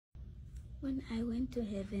When I went to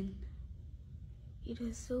heaven, it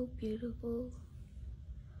was so beautiful.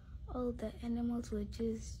 All the animals were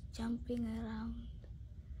just jumping around,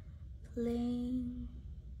 playing,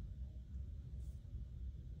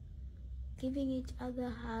 giving each other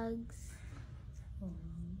hugs.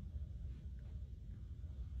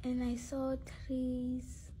 And I saw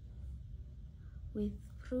trees with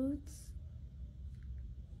fruits.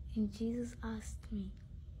 And Jesus asked me,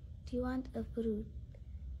 "Do you want a fruit?"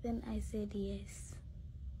 Then I said yes.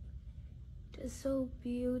 It was so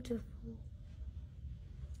beautiful.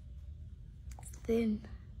 Then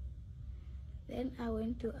I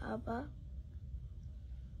went to Abba,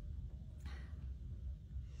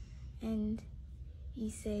 and he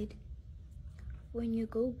said, "When you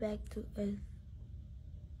go back to earth,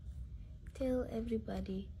 tell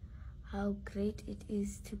everybody how great it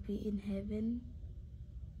is to be in heaven."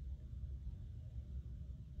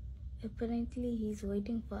 Apparently, he's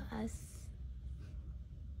waiting for us,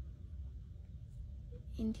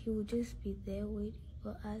 and he will just be there waiting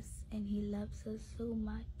for us, and he loves us so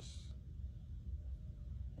much.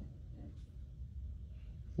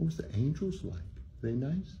 What was the angels like? Were they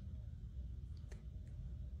nice?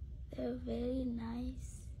 They're very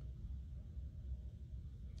nice.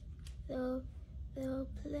 They were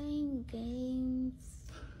playing games.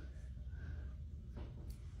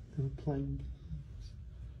 They were playing games.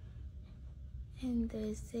 And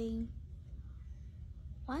they're saying,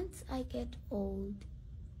 "Once I get old,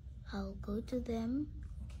 I'll go to them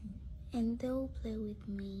and they'll play with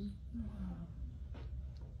me.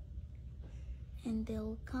 And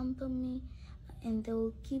they'll accompany me, and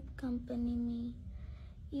they'll keep company me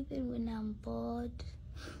even when I'm bored."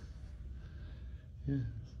 Yes.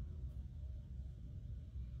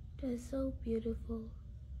 It was so beautiful.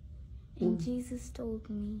 And Jesus told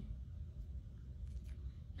me,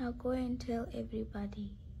 "Now go and tell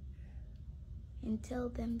everybody, and tell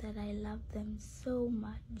them that I love them so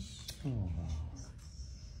much." Oh.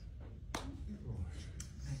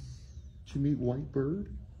 Did you meet White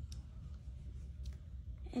Bird?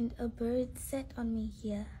 And a bird sat on me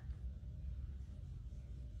here.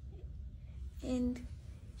 And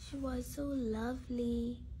she was so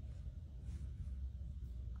lovely.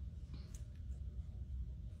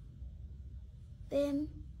 Then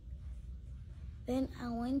I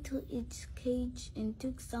went to its cage and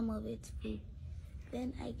took some of its food.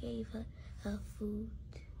 Then I gave her her food.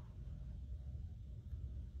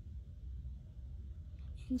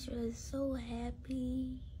 And she was so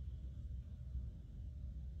happy.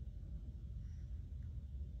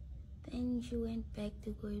 Then she went back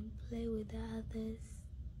to go and play with the others.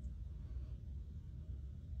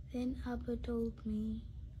 Then Abba told me,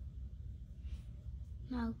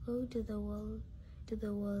 "Now go to the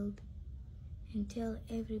world, and tell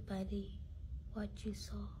everybody what you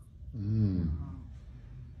saw."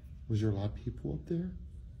 Was there a lot of people up there?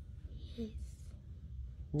 Yes.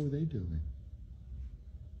 What were they doing?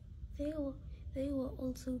 They were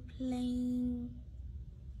also playing.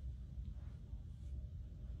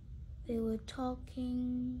 They were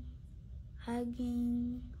talking,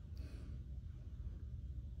 hugging,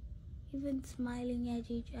 even smiling at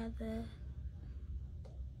each other.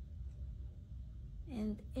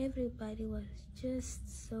 And everybody was just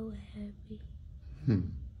so happy.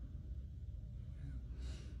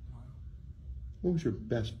 What was your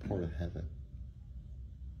best part of heaven?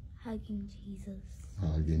 Hugging Jesus.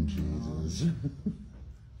 Hugging Jesus.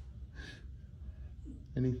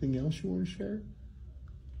 Anything else you want to share?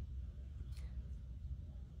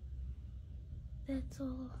 That's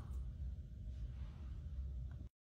all.